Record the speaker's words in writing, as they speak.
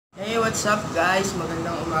what's up guys?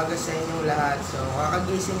 Magandang umaga sa inyong lahat. So,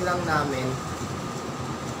 kakagising lang namin.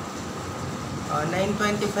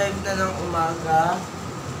 9:25 na ng umaga.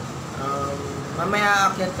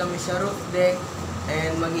 Mamaya aakyat kami sa roof deck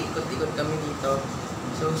and mag-iikot-ikot kami dito.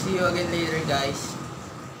 So, see you again later guys.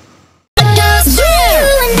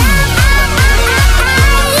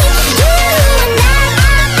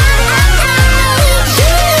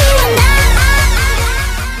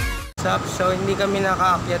 So, hindi kami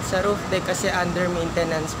nakaakyat sa roof deck kasi under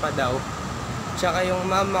maintenance pa daw. Tsaka yung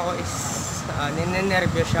mama ko is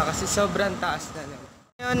ninenervyo siya kasi sobrang taas na naman.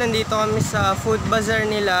 Ngayon, nandito kami sa food bazaar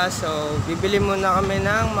nila. So, bibili muna kami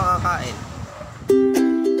ng makakain.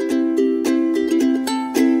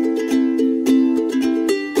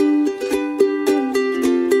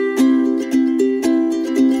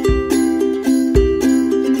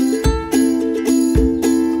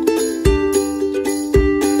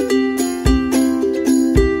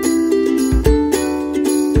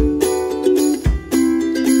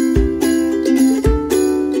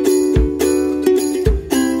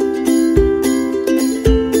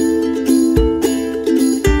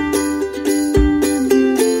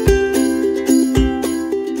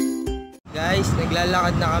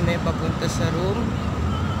 Naglalakad na kami papunta sa room.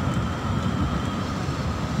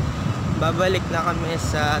 Babalik na kami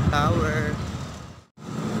sa tower.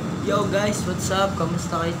 Yo guys, what's up?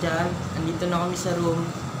 Kamusta kayo dyan? Andito na kami sa room.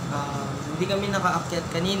 Hindi kami nakaakyat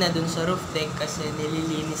kanina dun sa roof deck kasi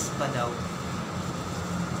nililinis pa daw.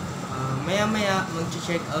 Maya maya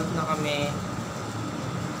mag-check out na kami.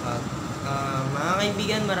 Mga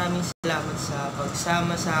kaibigan, maraming salamat sa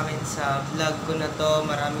pagsama sa akin sa vlog ko na to.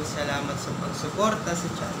 Maraming salamat sa pagsuporta sa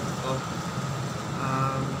channel ko.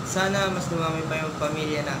 Sana mas dumami pa yung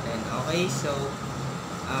pamilya natin. Okay, so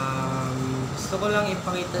gusto ko lang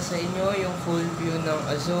ipakita sa inyo yung full view ng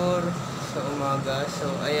Azure sa umaga. So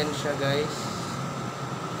ayan siya guys.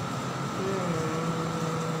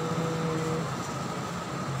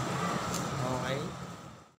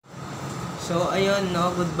 So ayun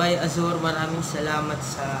no, goodbye Azure, maraming salamat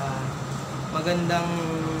sa magandang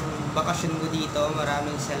bakasyon mo dito.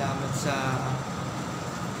 Maraming salamat sa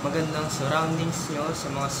magandang surroundings nyo,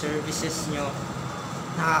 sa mga services nyo.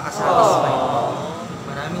 Nakakasatisfy.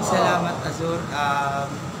 Maraming salamat Azure.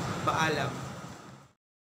 Paalam.